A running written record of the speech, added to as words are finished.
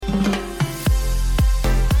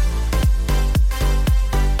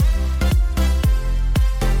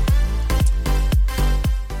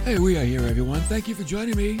Hey, we are here, everyone. Thank you for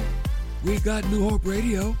joining me. We got New Hope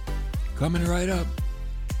Radio coming right up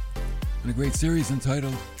in a great series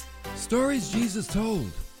entitled Stories Jesus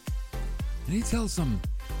Told. And he tells some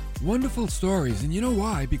wonderful stories. And you know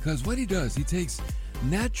why? Because what he does, he takes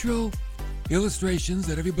natural illustrations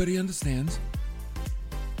that everybody understands,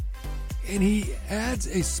 and he adds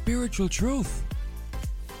a spiritual truth.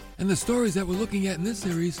 And the stories that we're looking at in this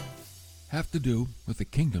series have to do with the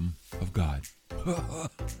kingdom of God.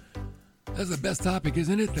 That's the best topic,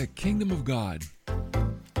 isn't it? The kingdom of God.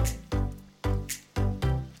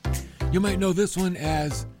 You might know this one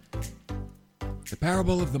as the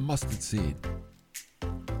parable of the mustard seed.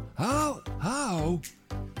 How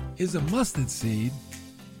is a mustard seed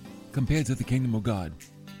compared to the kingdom of God?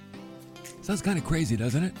 Sounds kind of crazy,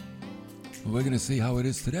 doesn't it? Well, we're going to see how it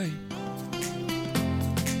is today.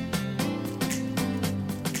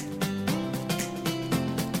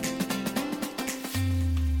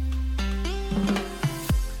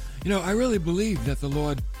 You know, I really believe that the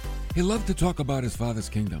Lord, he loved to talk about his Father's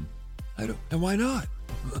kingdom. And why not?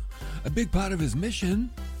 A big part of his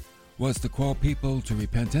mission was to call people to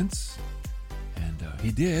repentance. And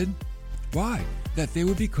he did. Why? That they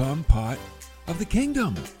would become part of the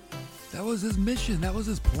kingdom. That was his mission. That was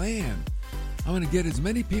his plan. I want to get as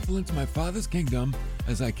many people into my Father's kingdom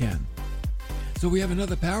as I can. So we have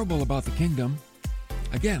another parable about the kingdom.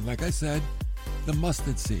 Again, like I said, the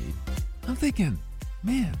mustard seed. I'm thinking,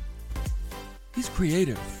 man, he's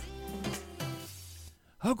creative.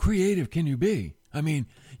 How creative can you be? I mean,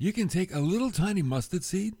 you can take a little tiny mustard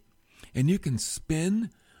seed and you can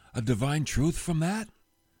spin a divine truth from that.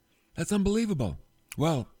 That's unbelievable.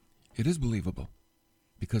 Well, it is believable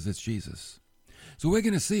because it's Jesus. So we're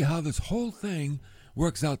going to see how this whole thing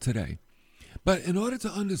works out today. But in order to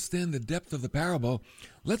understand the depth of the parable,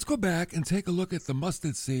 let's go back and take a look at the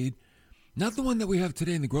mustard seed, not the one that we have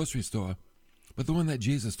today in the grocery store, but the one that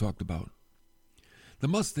Jesus talked about. The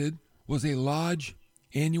mustard was a large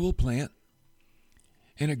annual plant,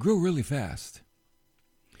 and it grew really fast.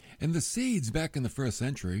 And the seeds back in the first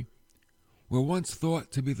century were once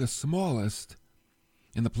thought to be the smallest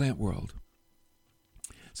in the plant world.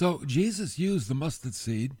 So Jesus used the mustard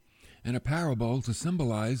seed in a parable to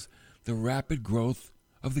symbolize the rapid growth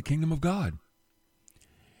of the kingdom of God.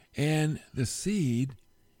 And the seed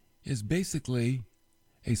is basically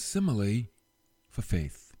a simile for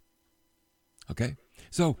faith. Okay?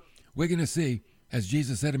 So we're going to see, as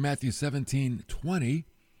Jesus said in Matthew 17:20,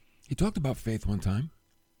 he talked about faith one time.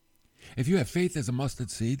 If you have faith as a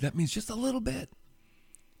mustard seed, that means just a little bit.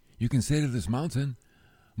 You can say to this mountain,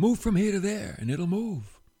 move from here to there, and it'll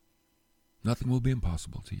move. Nothing will be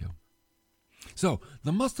impossible to you. So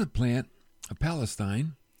the mustard plant of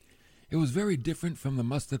Palestine, it was very different from the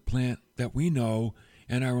mustard plant that we know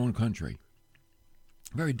in our own country.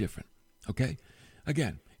 Very different, okay?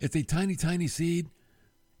 Again, it's a tiny, tiny seed.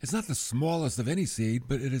 It's not the smallest of any seed,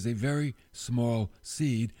 but it is a very small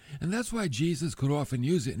seed. And that's why Jesus could often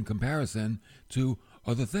use it in comparison to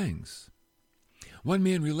other things. One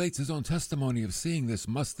man relates his own testimony of seeing this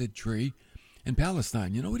mustard tree in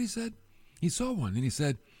Palestine. You know what he said? He saw one, and he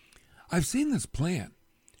said, I've seen this plant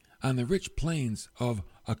on the rich plains of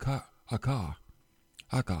Akkar,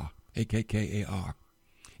 A-K-K-A-R.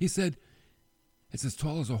 He said, it's as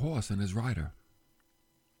tall as a horse and his rider.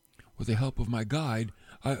 With the help of my guide,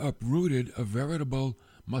 I uprooted a veritable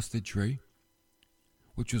mustard tree,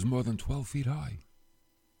 which was more than 12 feet high.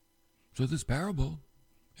 So this parable,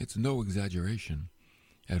 it's no exaggeration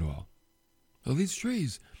at all. Well, these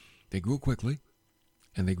trees, they grew quickly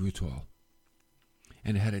and they grew tall.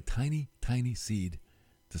 And it had a tiny, tiny seed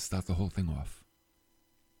to start the whole thing off.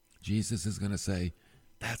 Jesus is going to say,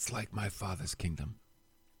 that's like my Father's kingdom.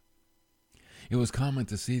 It was common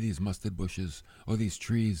to see these mustard bushes or these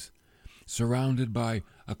trees surrounded by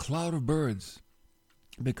a cloud of birds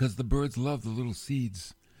because the birds loved the little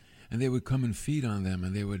seeds and they would come and feed on them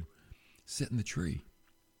and they would sit in the tree.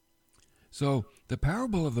 So the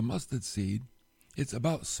parable of the mustard seed, it's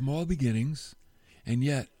about small beginnings and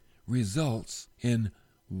yet results in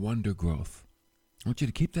wonder growth. I want you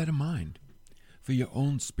to keep that in mind for your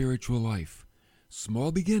own spiritual life.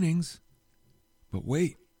 Small beginnings, but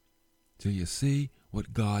wait till you see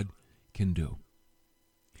what God can do.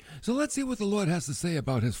 So let's see what the Lord has to say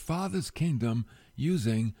about his Father's kingdom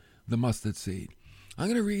using the mustard seed. I'm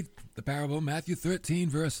going to read the parable, Matthew 13,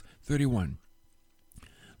 verse 31.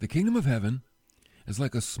 The kingdom of heaven is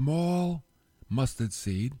like a small mustard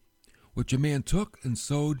seed, which a man took and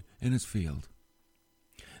sowed in his field.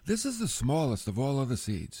 This is the smallest of all other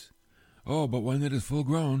seeds. Oh, but when it is full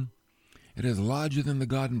grown, it is larger than the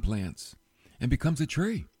garden plants and becomes a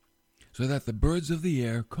tree, so that the birds of the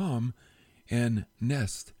air come and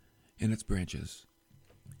nest in its branches.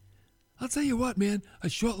 I'll tell you what, man, a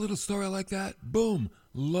short little story like that, boom,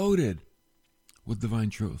 loaded with divine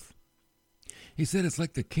truth. He said it's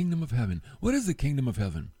like the kingdom of heaven. What is the kingdom of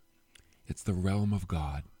heaven? It's the realm of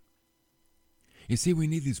God. You see, we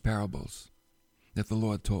need these parables that the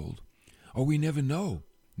Lord told, or we never know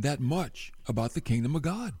that much about the kingdom of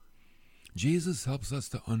God. Jesus helps us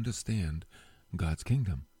to understand God's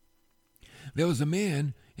kingdom. There was a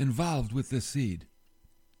man involved with this seed.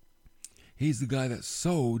 He's the guy that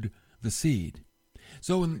sowed the seed.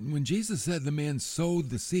 So when Jesus said the man sowed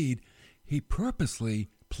the seed, he purposely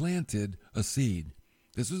planted a seed.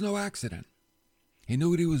 This was no accident. He knew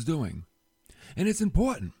what he was doing. And it's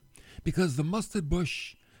important because the mustard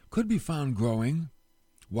bush could be found growing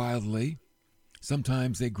wildly.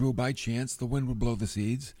 Sometimes they grew by chance. The wind would blow the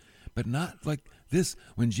seeds. But not like this.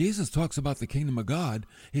 When Jesus talks about the kingdom of God,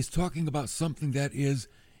 he's talking about something that is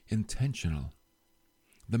intentional.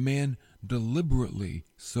 The man deliberately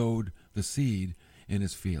sowed the seed in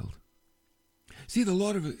his field. See, the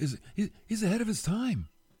Lord he's ahead of his time.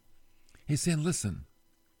 He's saying, listen,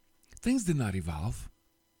 things did not evolve.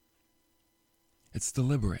 It's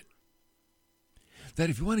deliberate. That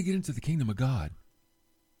if you want to get into the kingdom of God,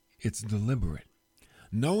 it's deliberate.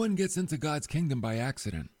 No one gets into God's kingdom by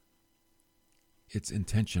accident. It's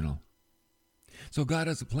intentional. So God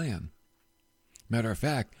has a plan. Matter of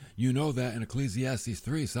fact, you know that in Ecclesiastes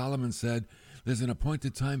 3, Solomon said, there's an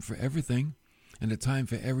appointed time for everything and a time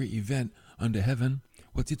for every event under heaven.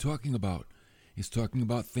 What's he talking about? He's talking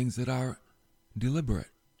about things that are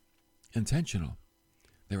deliberate, intentional.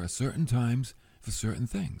 There are certain times for certain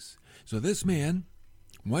things. So this man,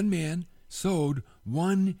 one man, sowed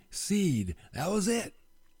one seed. That was it.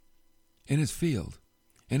 In his field,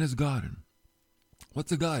 in his garden.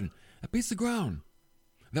 What's a garden? A piece of ground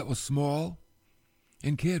that was small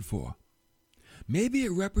and cared for. Maybe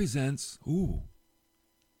it represents,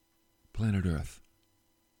 planet Earth.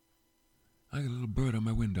 I got a little bird on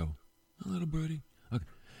my window. A little birdie. Okay.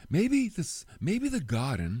 Maybe the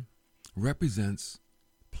garden represents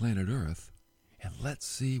planet Earth, and let's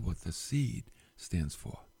see what the seed stands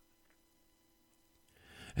for.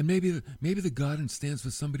 And maybe the garden stands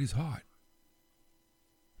for somebody's heart.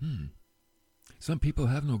 Some people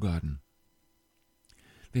have no garden.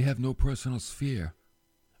 They have no personal sphere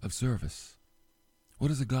of service. What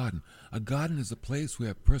is a garden? A garden is a place where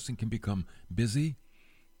a person can become busy,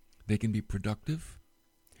 they can be productive,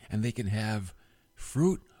 and they can have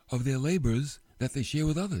fruit of their labors that they share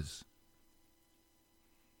with others.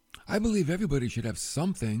 I believe everybody should have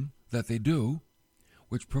something that they do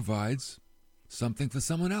which provides something for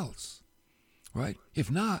someone else, right? If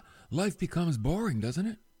not, life becomes boring, doesn't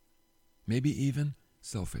it? Maybe even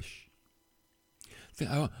selfish.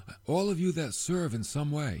 All of you that serve in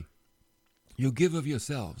some way, you give of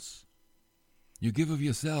yourselves. You give of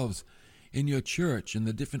yourselves in your church, in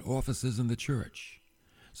the different offices in the church.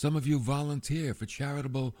 Some of you volunteer for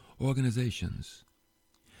charitable organizations.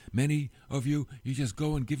 Many of you just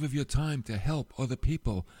go and give of your time to help other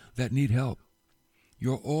people that need help.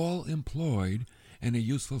 You're all employed in a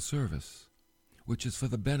useful service, which is for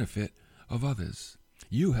the benefit of others.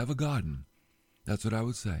 You have a garden. That's what I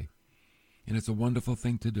would say. And it's a wonderful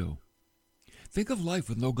thing to do. Think of life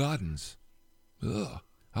with no gardens. Ugh,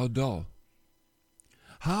 how dull.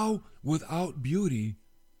 How without beauty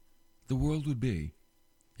the world would be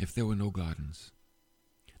if there were no gardens.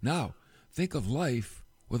 Now, think of life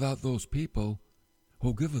without those people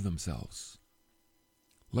who give of themselves.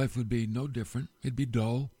 Life would be no different. It'd be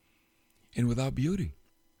dull and without beauty.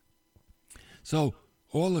 So,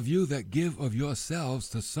 all of you that give of yourselves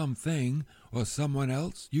to something or someone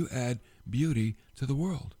else, you add beauty to the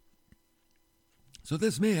world. So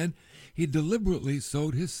this man, he deliberately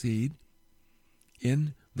sowed his seed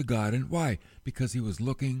in the garden. Why? Because he was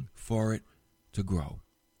looking for it to grow.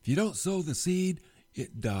 If you don't sow the seed,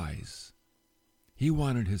 it dies. He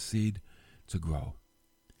wanted his seed to grow.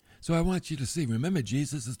 So I want you to see, remember,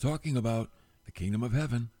 Jesus is talking about the kingdom of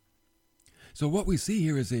heaven. So what we see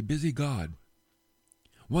here is a busy God,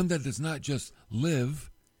 one that does not just live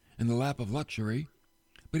in the lap of luxury,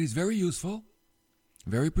 but he's very useful,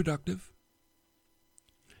 very productive.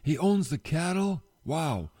 He owns the cattle,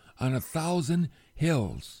 on 1,000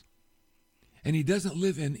 hills. And he doesn't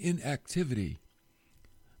live in inactivity.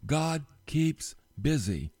 God keeps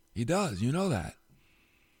busy. He does, you know that.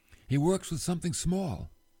 He works with something small,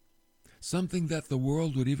 something that the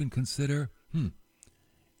world would even consider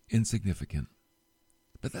insignificant.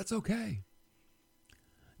 But that's okay.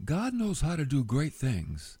 God knows how to do great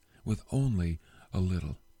things with only a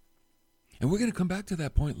little. And we're going to come back to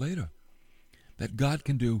that point later. that God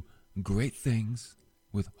can do great things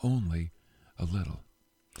with only a little.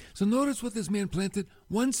 So notice what this man planted.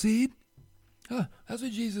 One seed. That's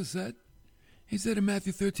what Jesus said. He said in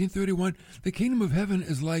Matthew 13:31, the kingdom of heaven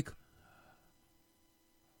is like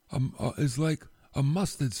a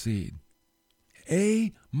mustard seed.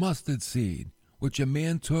 A mustard seed, which a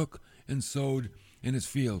man took and sowed in his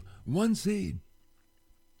field. One seed.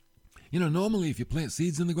 Normally if you plant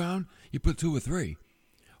seeds in the ground, you put 2 or 3,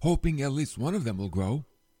 hoping at least one of them will grow.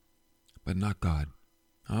 But not God.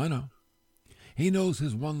 I know. He knows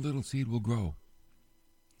his one little seed will grow.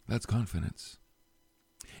 That's confidence.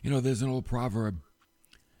 There's an old proverb.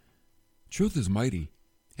 Truth is mighty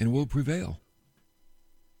and will prevail.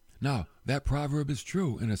 Now, that proverb is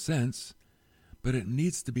true in a sense, but it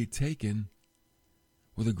needs to be taken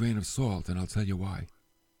with a grain of salt, and I'll tell you why.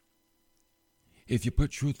 If you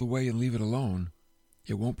put truth away and leave it alone,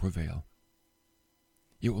 it won't prevail.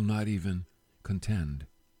 It will not even contend.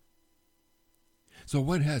 So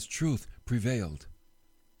when has truth prevailed?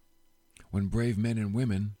 When brave men and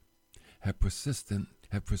women have persisted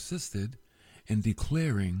in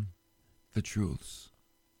declaring the truths.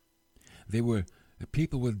 They were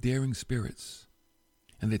people with daring spirits,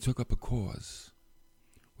 and they took up a cause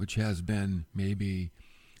which has been maybe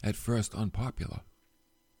at first unpopular,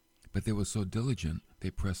 but they were so diligent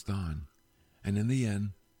they pressed on, and in the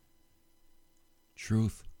end,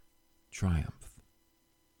 truth triumphed.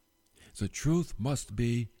 So truth must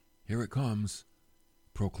be, here it comes,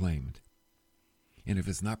 proclaimed. And if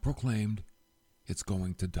it's not proclaimed, it's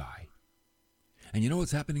going to die. And you know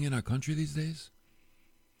what's happening in our country these days?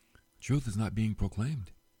 Truth is not being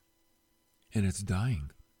proclaimed. And it's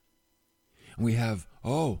dying. And we have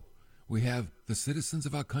the citizens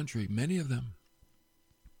of our country, many of them,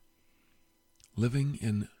 living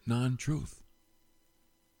in non-truth.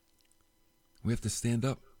 We have to stand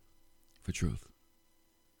up for truth.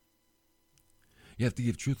 You have to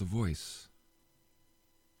give truth a voice.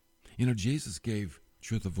 Jesus gave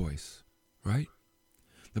truth a voice, right?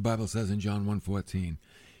 The Bible says in John 1:14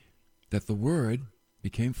 that the Word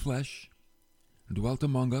became flesh and dwelt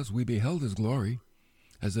among us. We beheld his glory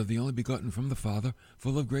as of the only begotten from the Father,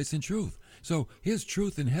 full of grace and truth. So here's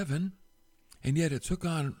truth in heaven, and yet it took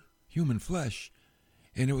on human flesh,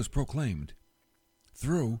 and it was proclaimed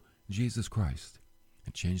through Jesus Christ.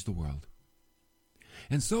 It changed the world.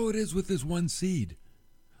 And so it is with this one seed.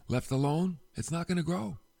 Left alone, it's not going to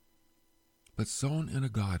grow. But sown in a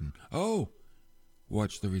garden,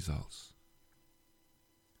 watch the results.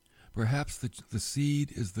 Perhaps the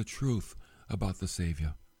seed is the truth about the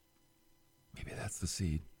Savior. Maybe that's the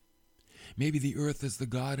seed. Maybe the earth is the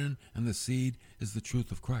garden and the seed is the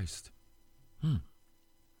truth of Christ.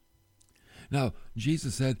 Now,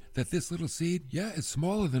 Jesus said that this little seed, it's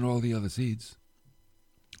smaller than all the other seeds.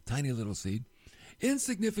 Tiny little seed.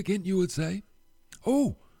 Insignificant, you would say.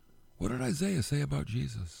 What did Isaiah say about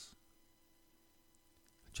Jesus?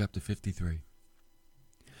 Chapter 53.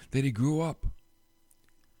 That he grew up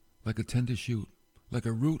like a tender shoot, like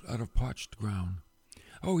a root out of parched ground.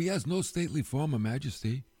 He has no stately form or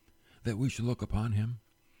majesty that we should look upon him,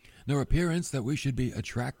 nor appearance that we should be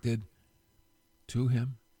attracted to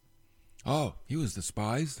him. He was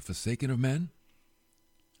despised, forsaken of men,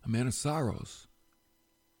 a man of sorrows,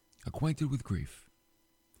 acquainted with grief,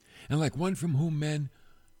 and like one from whom men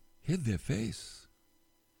hid their face.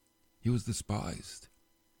 He was despised,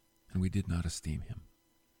 and we did not esteem him.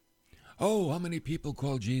 How many people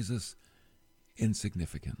call Jesus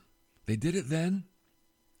insignificant? They did it then,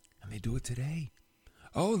 and they do it today.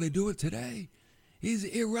 They do it today. He's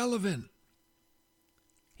irrelevant.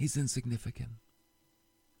 He's insignificant.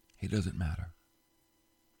 He doesn't matter.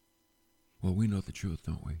 Well, we know the truth,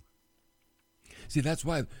 don't we? See, that's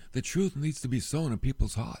why the truth needs to be sown in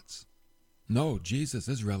people's hearts. No, Jesus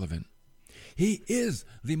is relevant. He is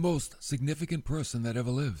the most significant person that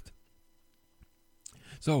ever lived.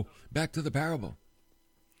 So, back to the parable.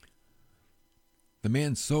 The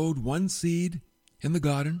man sowed one seed in the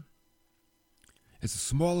garden. It's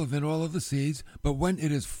smaller than all of the seeds, but when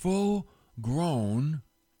it is full grown,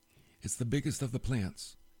 it's the biggest of the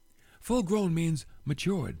plants. Full grown means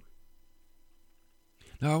matured.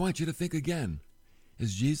 Now I want you to think again.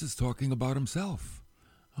 Is Jesus talking about himself?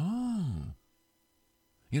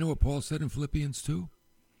 You know what Paul said in Philippians 2?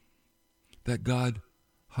 That God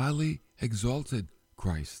highly exalted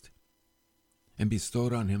Christ and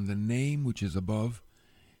bestowed on him the name which is above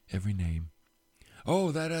every name.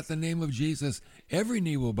 That at the name of Jesus, every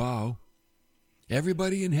knee will bow.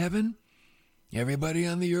 Everybody in heaven, everybody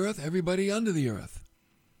on the earth, everybody under the earth.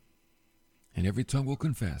 And every tongue will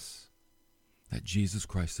confess that Jesus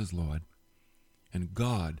Christ is Lord. And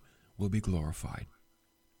God will be glorified.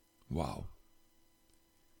 Wow.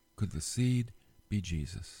 Could the seed be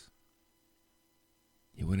Jesus?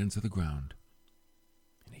 He went into the ground,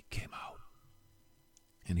 and he came out,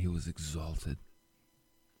 and he was exalted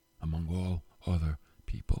among all other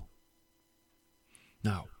people.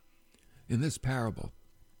 Now, in this parable,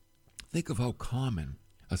 think of how common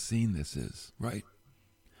a scene this is, right?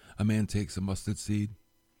 A man takes a mustard seed,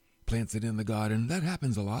 plants it in the garden. That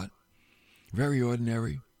happens a lot. Very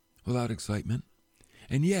ordinary, without excitement.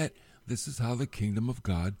 And yet, this is how the kingdom of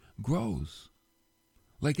God grows.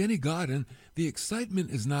 Like any garden, the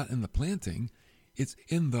excitement is not in the planting, it's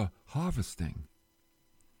in the harvesting.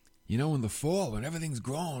 You know, in the fall, when everything's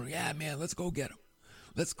grown, yeah, man, let's go get them.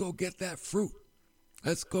 Let's go get that fruit.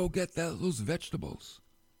 Let's go get those vegetables.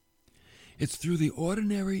 It's through the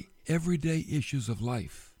ordinary, everyday issues of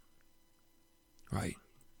life, right?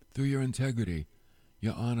 Through your integrity,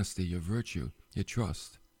 your honesty, your virtue, your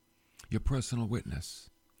trust, your personal witness.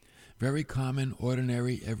 Very common,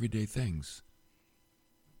 ordinary, everyday things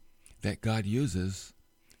that God uses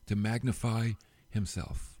to magnify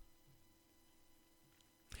himself.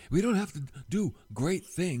 We don't have to do great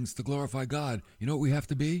things to glorify God. You know what we have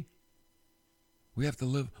to be? We have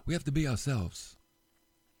to be ourselves.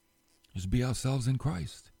 Just be ourselves in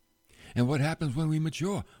Christ. And what happens when we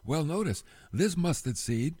mature? Well, notice, this mustard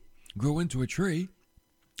seed grew into a tree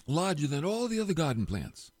larger than all the other garden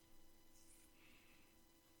plants.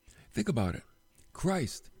 Think about it.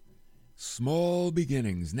 Christ, small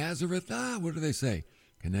beginnings. Nazareth, what do they say?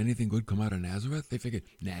 Can anything good come out of Nazareth? They figured,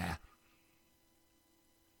 nah.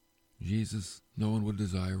 Jesus, no one would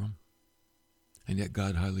desire him. And yet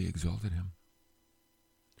God highly exalted him.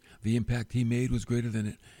 The impact he made was greater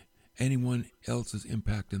than anyone else's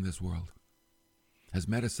impact in this world. Has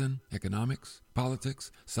medicine, economics,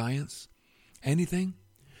 politics, science, anything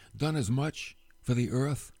done as much for the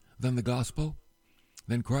earth than the gospel,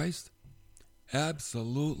 than Christ?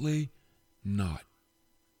 Absolutely not.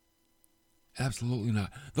 Absolutely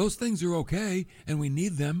not. Those things are okay, and we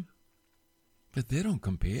need them, but they don't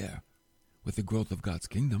compare with the growth of God's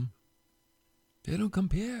kingdom. They don't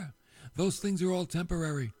compare. Those things are all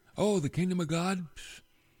temporary. Oh, the kingdom of God,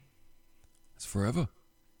 it's forever.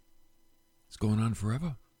 It's going on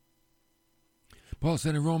forever. Paul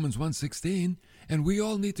said in Romans 1:16, and we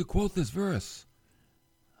all need to quote this verse,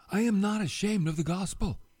 I am not ashamed of the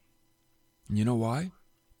gospel. And you know why?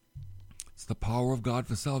 It's the power of God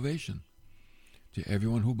for salvation to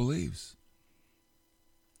everyone who believes,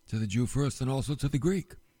 to the Jew first and also to the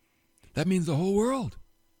Greek. That means the whole world.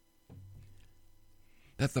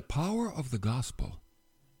 That the power of the gospel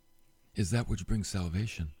is that which brings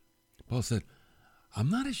salvation. Paul said, I'm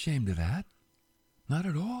not ashamed of that. Not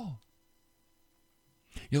at all.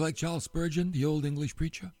 You like Charles Spurgeon, the old English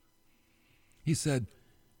preacher? He said,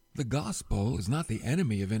 the gospel is not the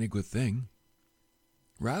enemy of any good thing.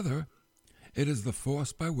 Rather, it is the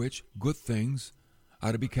force by which good things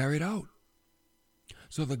are to be carried out.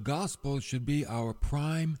 So the gospel should be our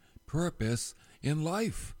prime purpose in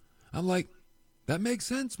life. I'm like, that makes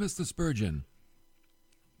sense, Mr. Spurgeon.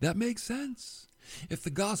 That makes sense. If the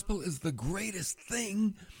gospel is the greatest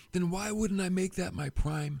thing, then why wouldn't I make that my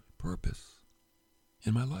prime purpose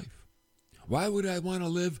in my life? Why would I want to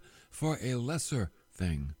live for a lesser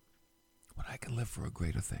thing when I can live for a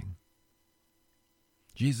greater thing?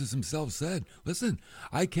 Jesus himself said, listen,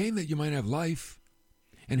 I came that you might have life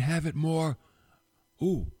and have it more,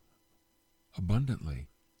 abundantly.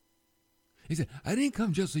 He said, I didn't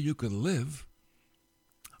come just so you could live.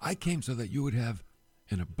 I came so that you would have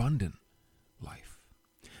an abundant life.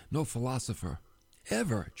 No philosopher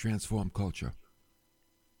ever transformed culture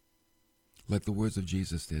like the words of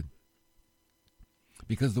Jesus did.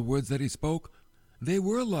 Because the words that he spoke, they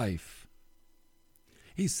were life.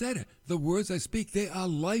 He said it. The words I speak, they are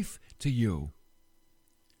life to you.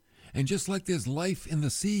 And just like there's life in the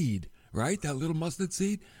seed, right? That little mustard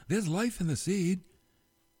seed, there's life in the seed.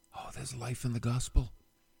 Oh, there's life in the gospel.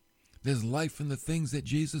 There's life in the things that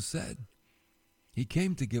Jesus said. He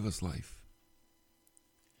came to give us life.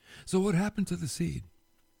 So what happened to the seed?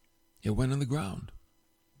 It went in the ground,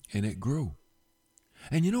 and it grew.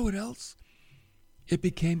 And you know what else? It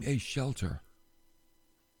became a shelter.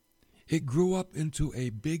 It grew up into a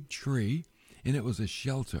big tree, and it was a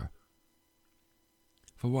shelter.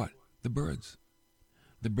 For what? The birds.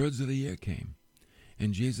 The birds of the air came.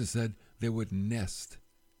 And Jesus said they would nest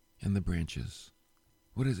in the branches.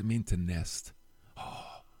 What does it mean to nest?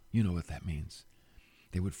 Oh, you know what that means.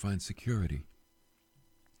 They would find security.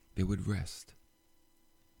 They would rest.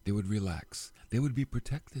 They would relax. They would be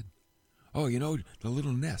protected. Oh, the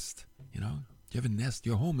little nest, Do you have a nest?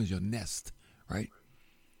 Your home is your nest, right?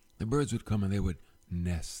 The birds would come and they would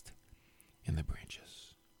nest in the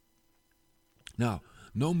branches. Now,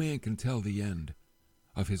 no man can tell the end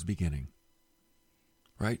of his beginning.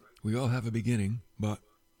 Right? We all have a beginning, but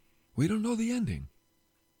we don't know the ending.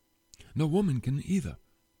 No woman can either.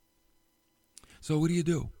 So what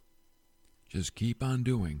do? Just keep on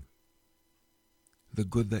doing the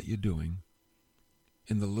good that you're doing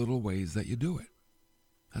in the little ways that you do it.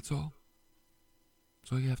 That's all.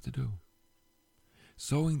 That's all you have to do.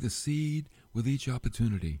 Sowing the seed with each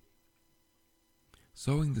opportunity.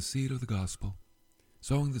 Sowing the seed of the gospel.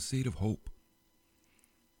 Sowing the seed of hope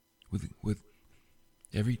with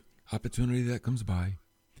every opportunity that comes by.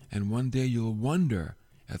 And one day you'll wonder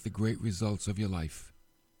at the great results of your life.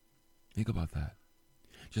 Think about that.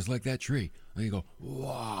 Just like that tree. And you go,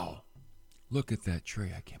 wow, look at that tree.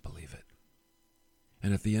 I can't believe it.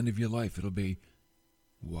 And at the end of your life, it'll be,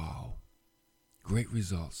 wow, great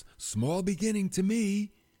results. Small beginning to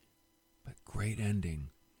me, but great ending.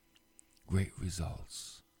 Great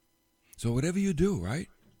results. So whatever you do, right?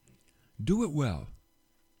 Do it well.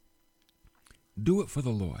 Do it for the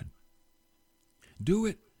Lord. Do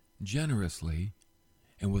it generously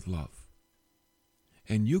and with love.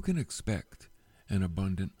 And you can expect an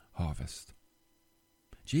abundant harvest.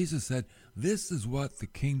 Jesus said, this is what the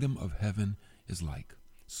kingdom of heaven is like.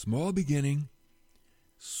 Small beginning,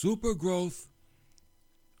 super growth,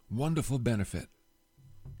 wonderful benefit.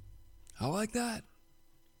 I like that.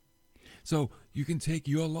 So you can take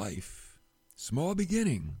your life, small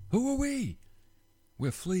beginning. Who are we?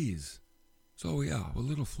 We're fleas. So we are. We're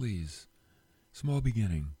little fleas. Small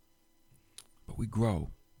beginning. But we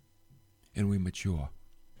grow and we mature.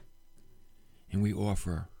 And we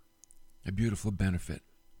offer a beautiful benefit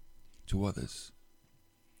to others.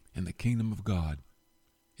 And the kingdom of God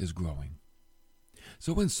is growing.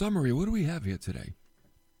 So in summary, what do we have here today?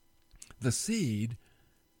 The seed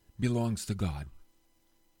belongs to God.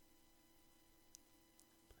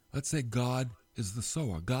 Let's say God is the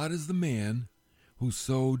sower. God is the man who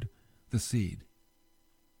sowed the seed.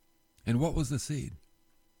 And what was the seed?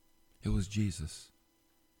 It was Jesus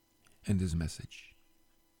and his message.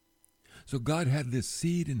 So God had this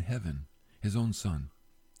seed in heaven, his own son,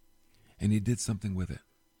 and he did something with it.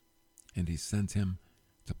 And he sent him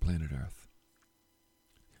to planet Earth.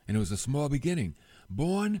 And it was a small beginning.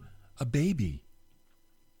 Born a baby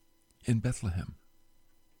in Bethlehem,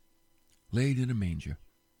 laid in a manger.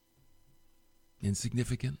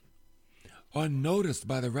 Insignificant, unnoticed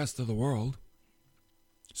by the rest of the world.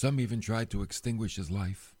 Some even tried to extinguish his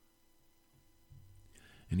life.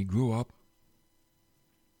 And he grew up,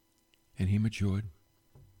 and he matured.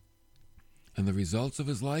 And the results of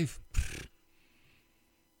his life,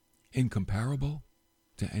 incomparable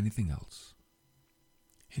to anything else.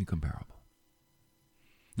 Incomparable.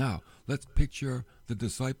 Now, let's picture the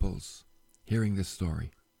disciples hearing this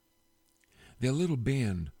story. Their little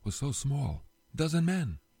band was so small, dozen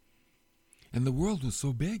men, and the world was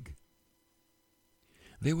so big.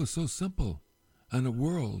 They were so simple in a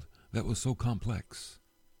world that was so complex.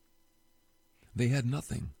 They had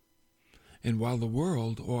nothing, and while the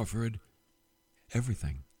world offered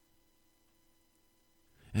everything.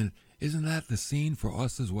 And isn't that the scene for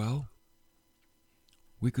us as well?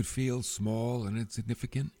 We could feel small and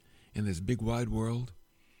insignificant in this big wide world,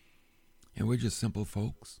 and we're just simple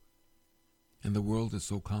folks, and the world is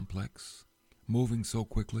so complex, moving so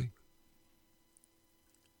quickly,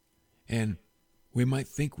 and we might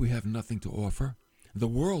think we have nothing to offer. The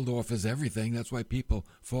world offers everything. That's why people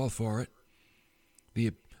fall for it.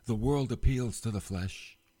 The world appeals to the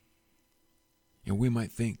flesh, and we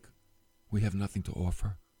might think we have nothing to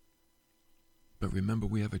offer. But remember,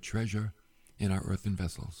 we have a treasure in our earthen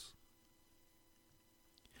vessels.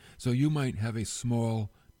 So you might have a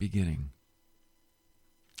small beginning,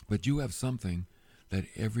 but you have something that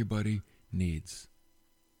everybody needs.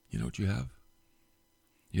 You know what you have?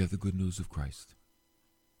 You have the good news of Christ.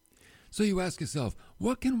 So you ask yourself,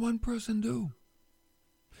 what can one person do?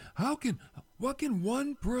 What can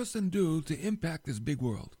one person do to impact this big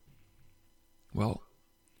world? Well,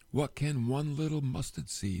 what can one little mustard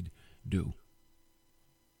seed do?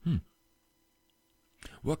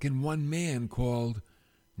 What can one man called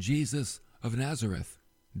Jesus of Nazareth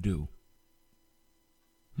do?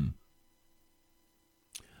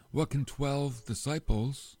 What can 12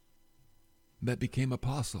 disciples that became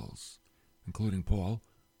apostles, including Paul,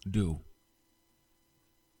 do?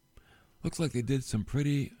 Looks like they did some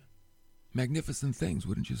pretty magnificent things,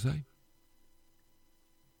 wouldn't you say?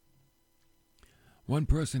 One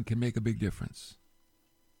person can make a big difference.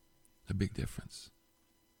 A big difference.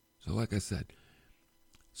 So like I said,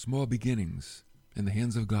 small beginnings in the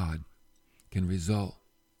hands of God can result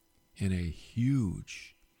in a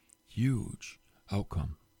huge, huge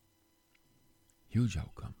outcome. Huge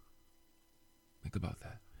outcome. Think about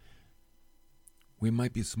that. We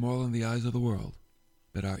might be small in the eyes of the world,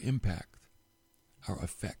 but our impact, our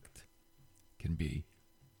effect can be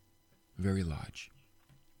very large.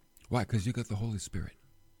 Why? Because you've got the Holy Spirit.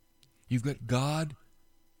 You've got God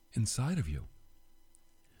inside of you.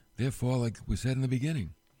 Therefore, like we said in the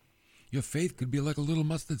beginning, your faith could be like a little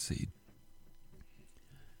mustard seed.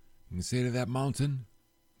 You can say to that mountain,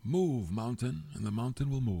 move, mountain, and the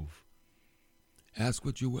mountain will move. Ask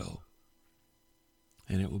what you will,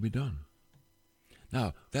 and it will be done.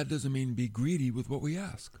 Now, that doesn't mean be greedy with what we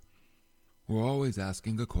ask. We're always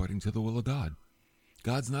asking according to the will of God.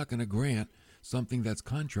 God's not going to grant something that's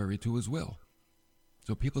contrary to his will.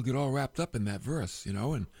 So people get all wrapped up in that verse,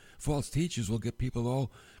 and false teachers will get people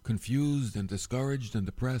all confused and discouraged and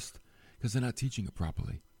depressed because they're not teaching it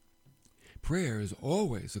properly. Prayer is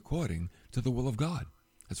always according to the will of God.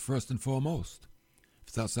 That's first and foremost. If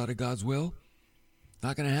it's outside of God's will, it's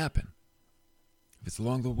not going to happen. If it's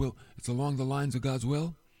along the lines of God's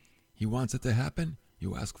will, he wants it to happen,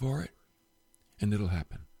 you ask for it, and it'll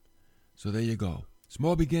happen. So there you go.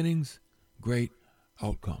 Small beginnings, great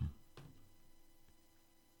outcome.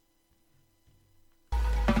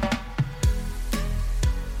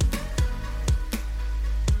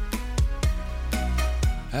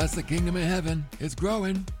 That's the kingdom of heaven. It's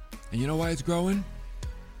growing. And you know why it's growing?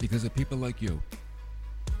 Because of people like you.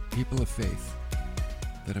 People of faith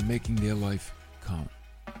that are making their life count.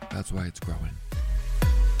 That's why it's growing.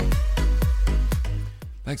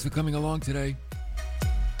 Thanks for coming along today.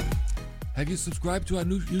 Have you subscribed to our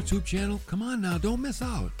new YouTube channel? Come on now, don't miss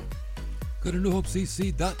out. Go to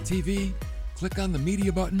newhopecc.tv, click on the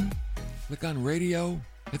media button, click on radio,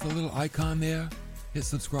 hit the little icon there, hit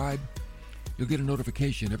subscribe. You'll get a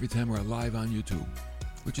notification every time we're live on YouTube,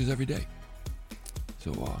 which is every day.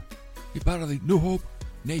 So be part of the New Hope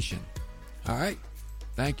Nation. All right?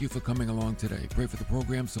 Thank you for coming along today. Pray for the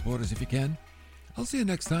program. Support us if you can. I'll see you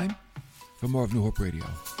next time for more of New Hope Radio.